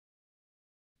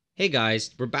Hey guys,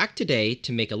 we're back today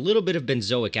to make a little bit of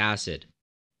benzoic acid.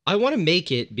 I want to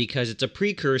make it because it's a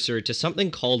precursor to something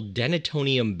called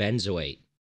denatonium benzoate.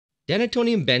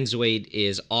 Denatonium benzoate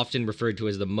is often referred to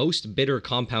as the most bitter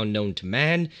compound known to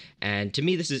man, and to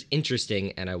me this is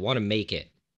interesting and I want to make it.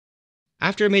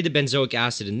 After I made the benzoic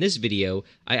acid in this video,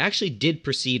 I actually did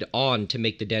proceed on to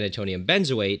make the denatonium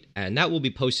benzoate, and that will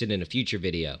be posted in a future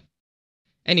video.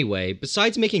 Anyway,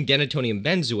 besides making denatonium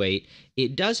benzoate,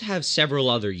 it does have several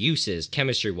other uses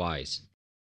chemistry-wise.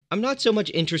 I'm not so much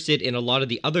interested in a lot of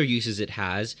the other uses it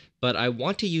has, but I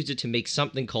want to use it to make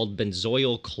something called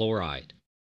benzoyl chloride.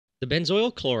 The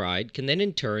benzoyl chloride can then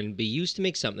in turn be used to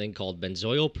make something called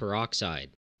benzoyl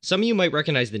peroxide. Some of you might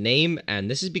recognize the name, and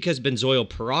this is because benzoyl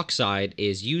peroxide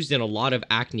is used in a lot of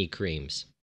acne creams.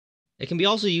 It can be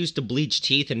also used to bleach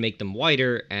teeth and make them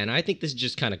whiter, and I think this is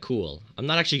just kinda cool. I'm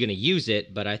not actually going to use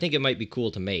it, but I think it might be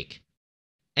cool to make.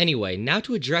 Anyway, now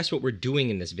to address what we're doing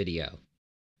in this video.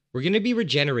 We're going to be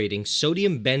regenerating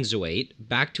sodium benzoate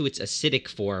back to its acidic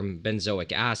form,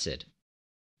 benzoic acid.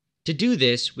 To do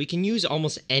this, we can use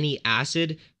almost any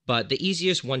acid, but the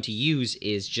easiest one to use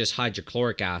is just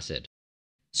hydrochloric acid.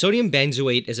 Sodium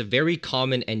benzoate is a very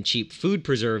common and cheap food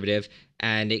preservative,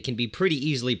 and it can be pretty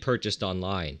easily purchased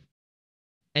online.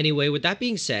 Anyway, with that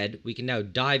being said, we can now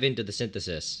dive into the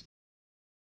synthesis.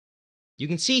 You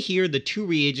can see here the two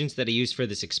reagents that I used for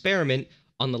this experiment.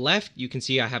 On the left, you can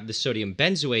see I have the sodium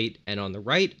benzoate, and on the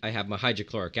right, I have my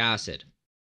hydrochloric acid.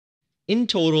 In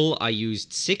total, I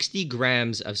used 60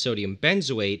 grams of sodium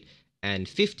benzoate and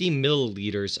 50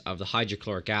 milliliters of the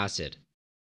hydrochloric acid.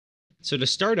 So to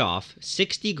start off,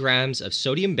 60 grams of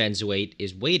sodium benzoate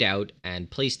is weighed out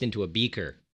and placed into a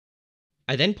beaker.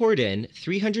 I then poured in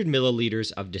 300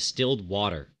 milliliters of distilled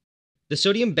water. The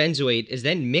sodium benzoate is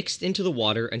then mixed into the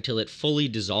water until it fully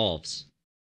dissolves.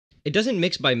 It doesn't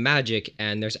mix by magic,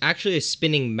 and there's actually a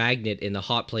spinning magnet in the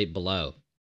hot plate below.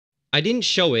 I didn't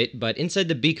show it, but inside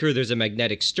the beaker there's a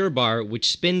magnetic stir bar which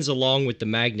spins along with the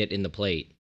magnet in the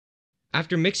plate.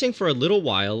 After mixing for a little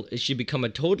while, it should become a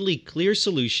totally clear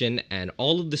solution and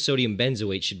all of the sodium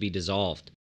benzoate should be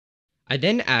dissolved. I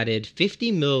then added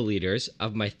 50 milliliters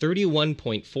of my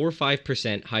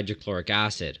 31.45% hydrochloric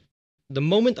acid. The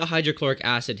moment the hydrochloric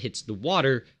acid hits the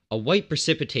water, a white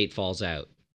precipitate falls out.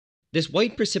 This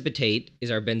white precipitate is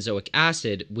our benzoic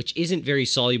acid, which isn't very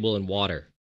soluble in water.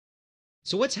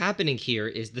 So what's happening here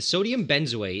is the sodium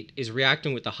benzoate is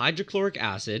reacting with the hydrochloric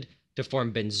acid to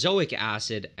form benzoic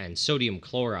acid and sodium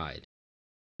chloride.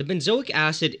 The benzoic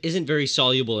acid isn't very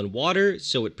soluble in water,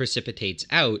 so it precipitates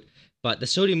out, but the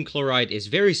sodium chloride is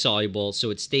very soluble,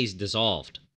 so it stays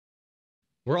dissolved.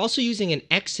 We're also using an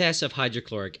excess of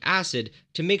hydrochloric acid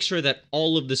to make sure that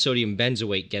all of the sodium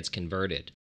benzoate gets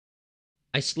converted.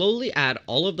 I slowly add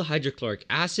all of the hydrochloric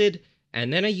acid,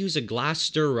 and then I use a glass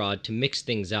stir rod to mix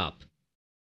things up.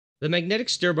 The magnetic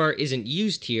stir bar isn't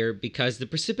used here because the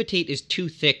precipitate is too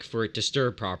thick for it to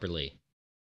stir properly.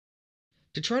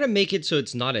 To try to make it so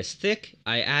it's not as thick,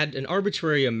 I add an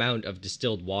arbitrary amount of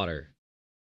distilled water.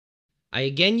 I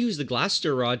again use the glass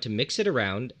stir rod to mix it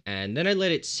around, and then I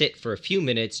let it sit for a few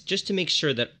minutes just to make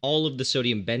sure that all of the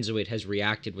sodium benzoate has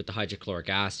reacted with the hydrochloric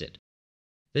acid.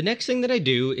 The next thing that I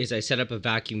do is I set up a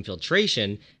vacuum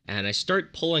filtration, and I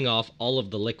start pulling off all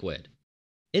of the liquid.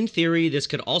 In theory, this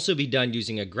could also be done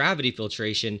using a gravity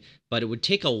filtration, but it would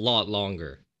take a lot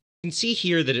longer. You can see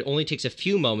here that it only takes a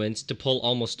few moments to pull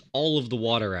almost all of the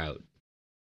water out.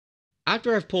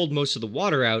 After I've pulled most of the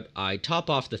water out, I top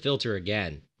off the filter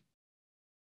again.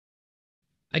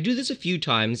 I do this a few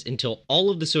times until all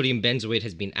of the sodium benzoate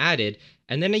has been added,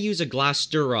 and then I use a glass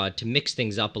stir rod to mix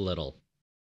things up a little.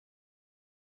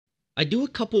 I do a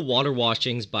couple water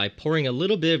washings by pouring a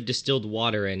little bit of distilled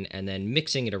water in and then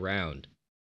mixing it around.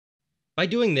 By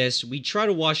doing this, we try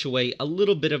to wash away a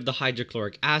little bit of the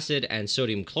hydrochloric acid and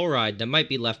sodium chloride that might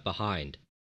be left behind.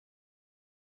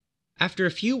 After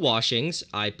a few washings,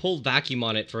 I pull vacuum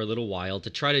on it for a little while to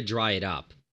try to dry it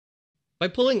up. By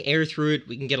pulling air through it,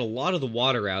 we can get a lot of the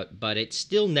water out, but it's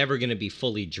still never going to be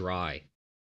fully dry.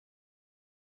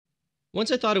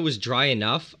 Once I thought it was dry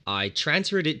enough, I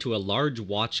transferred it to a large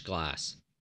watch glass.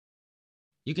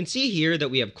 You can see here that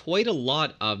we have quite a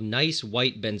lot of nice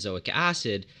white benzoic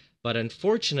acid, but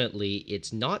unfortunately,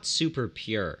 it's not super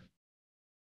pure.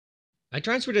 I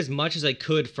transferred as much as I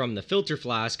could from the filter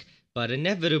flask, but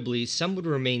inevitably some would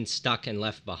remain stuck and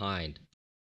left behind.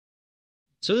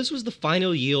 So this was the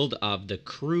final yield of the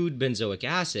crude benzoic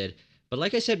acid, but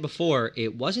like I said before,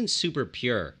 it wasn't super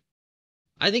pure.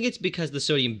 I think it's because the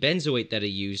sodium benzoate that I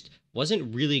used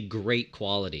wasn't really great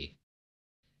quality.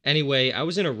 Anyway, I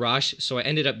was in a rush, so I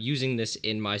ended up using this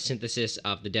in my synthesis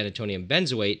of the denatonium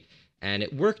benzoate, and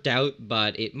it worked out,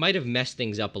 but it might have messed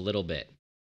things up a little bit.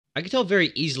 I could tell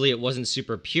very easily it wasn't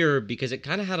super pure because it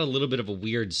kind of had a little bit of a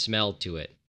weird smell to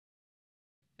it.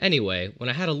 Anyway, when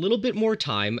I had a little bit more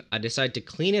time, I decided to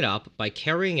clean it up by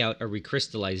carrying out a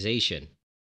recrystallization.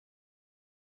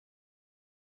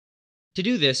 To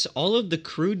do this, all of the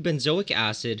crude benzoic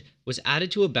acid was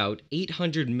added to about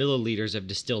 800 milliliters of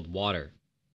distilled water.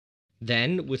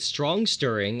 Then, with strong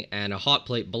stirring and a hot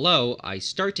plate below, I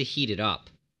start to heat it up.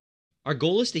 Our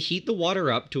goal is to heat the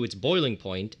water up to its boiling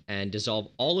point and dissolve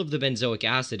all of the benzoic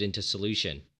acid into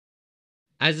solution.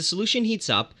 As the solution heats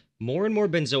up, more and more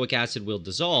benzoic acid will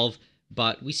dissolve,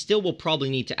 but we still will probably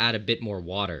need to add a bit more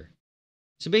water.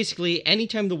 So basically,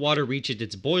 anytime the water reaches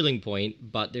its boiling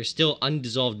point, but there's still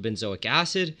undissolved benzoic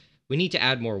acid, we need to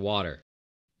add more water.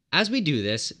 As we do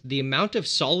this, the amount of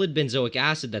solid benzoic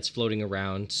acid that's floating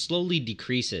around slowly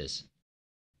decreases.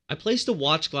 I place the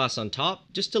watch glass on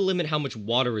top just to limit how much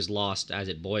water is lost as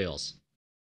it boils.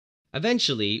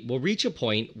 Eventually, we'll reach a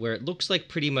point where it looks like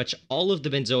pretty much all of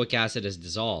the benzoic acid is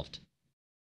dissolved.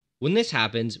 When this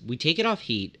happens, we take it off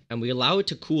heat and we allow it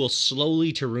to cool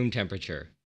slowly to room temperature.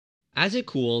 As it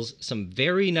cools, some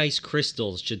very nice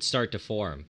crystals should start to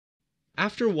form.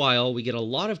 After a while, we get a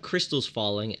lot of crystals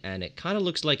falling and it kind of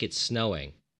looks like it's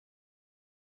snowing.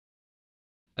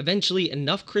 Eventually,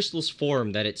 enough crystals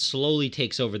form that it slowly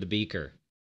takes over the beaker.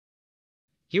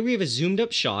 Here we have a zoomed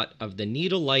up shot of the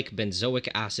needle-like benzoic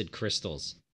acid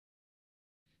crystals.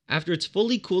 After it's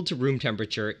fully cooled to room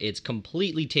temperature, it's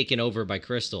completely taken over by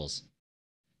crystals.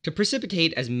 To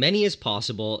precipitate as many as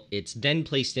possible, it's then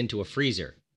placed into a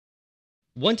freezer.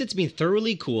 Once it's been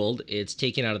thoroughly cooled, it's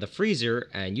taken out of the freezer,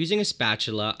 and using a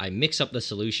spatula, I mix up the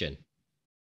solution.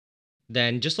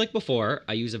 Then, just like before,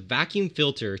 I use a vacuum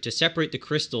filter to separate the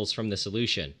crystals from the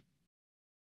solution.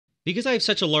 Because I have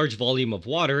such a large volume of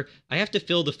water, I have to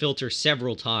fill the filter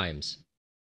several times.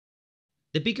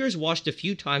 The beaker is washed a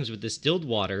few times with distilled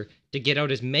water to get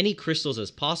out as many crystals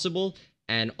as possible,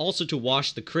 and also to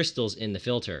wash the crystals in the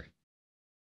filter.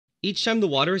 Each time the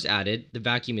water is added, the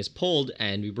vacuum is pulled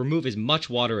and we remove as much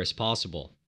water as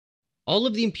possible. All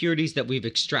of the impurities that we've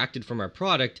extracted from our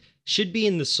product should be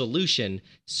in the solution,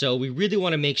 so we really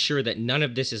want to make sure that none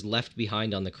of this is left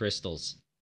behind on the crystals.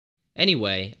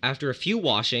 Anyway, after a few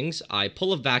washings, I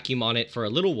pull a vacuum on it for a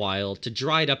little while to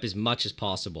dry it up as much as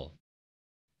possible.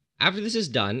 After this is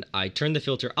done, I turn the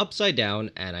filter upside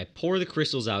down and I pour the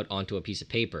crystals out onto a piece of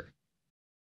paper.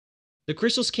 The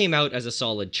crystals came out as a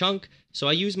solid chunk, so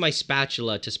I use my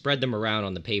spatula to spread them around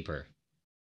on the paper.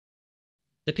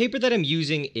 The paper that I'm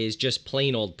using is just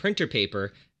plain old printer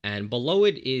paper, and below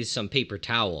it is some paper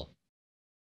towel.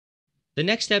 The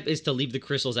next step is to leave the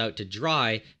crystals out to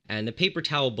dry, and the paper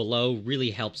towel below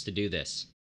really helps to do this.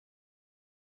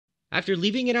 After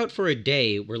leaving it out for a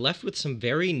day, we're left with some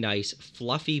very nice,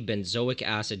 fluffy benzoic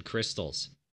acid crystals.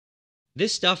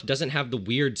 This stuff doesn't have the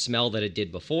weird smell that it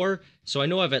did before, so I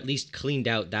know I've at least cleaned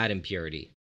out that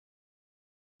impurity.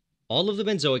 All of the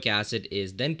benzoic acid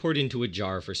is then poured into a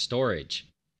jar for storage.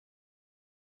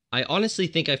 I honestly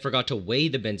think I forgot to weigh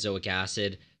the benzoic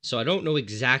acid, so I don't know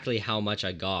exactly how much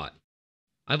I got.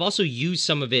 I've also used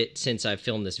some of it since I've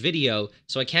filmed this video,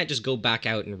 so I can't just go back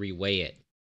out and reweigh it.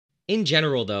 In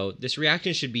general though, this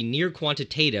reaction should be near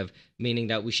quantitative, meaning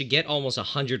that we should get almost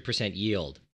 100%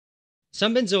 yield.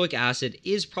 Some benzoic acid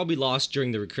is probably lost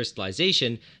during the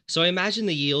recrystallization, so I imagine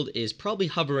the yield is probably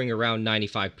hovering around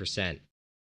 95%.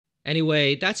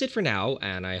 Anyway, that's it for now,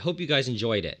 and I hope you guys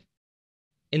enjoyed it.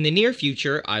 In the near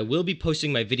future, I will be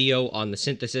posting my video on the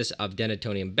synthesis of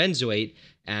denatonium benzoate,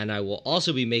 and I will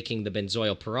also be making the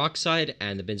benzoyl peroxide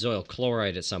and the benzoyl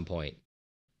chloride at some point.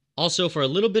 Also, for a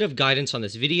little bit of guidance on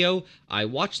this video, I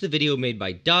watched the video made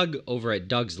by Doug over at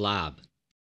Doug's Lab.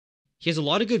 He has a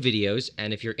lot of good videos,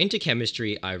 and if you're into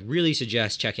chemistry, I really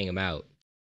suggest checking him out.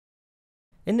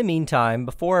 In the meantime,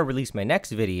 before I release my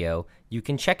next video, you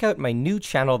can check out my new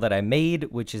channel that I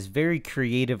made, which is very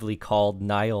creatively called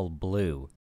Nile Blue.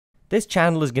 This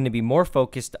channel is going to be more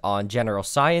focused on general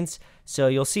science, so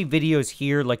you'll see videos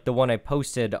here like the one I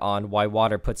posted on why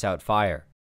water puts out fire.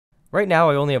 Right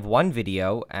now I only have one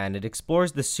video, and it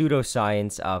explores the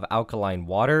pseudoscience of alkaline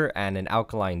water and an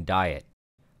alkaline diet.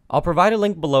 I'll provide a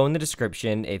link below in the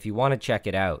description if you want to check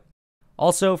it out.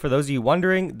 Also, for those of you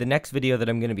wondering, the next video that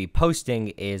I'm going to be posting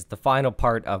is the final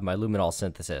part of my luminol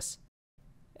synthesis.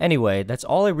 Anyway, that's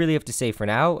all I really have to say for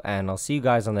now, and I'll see you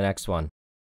guys on the next one.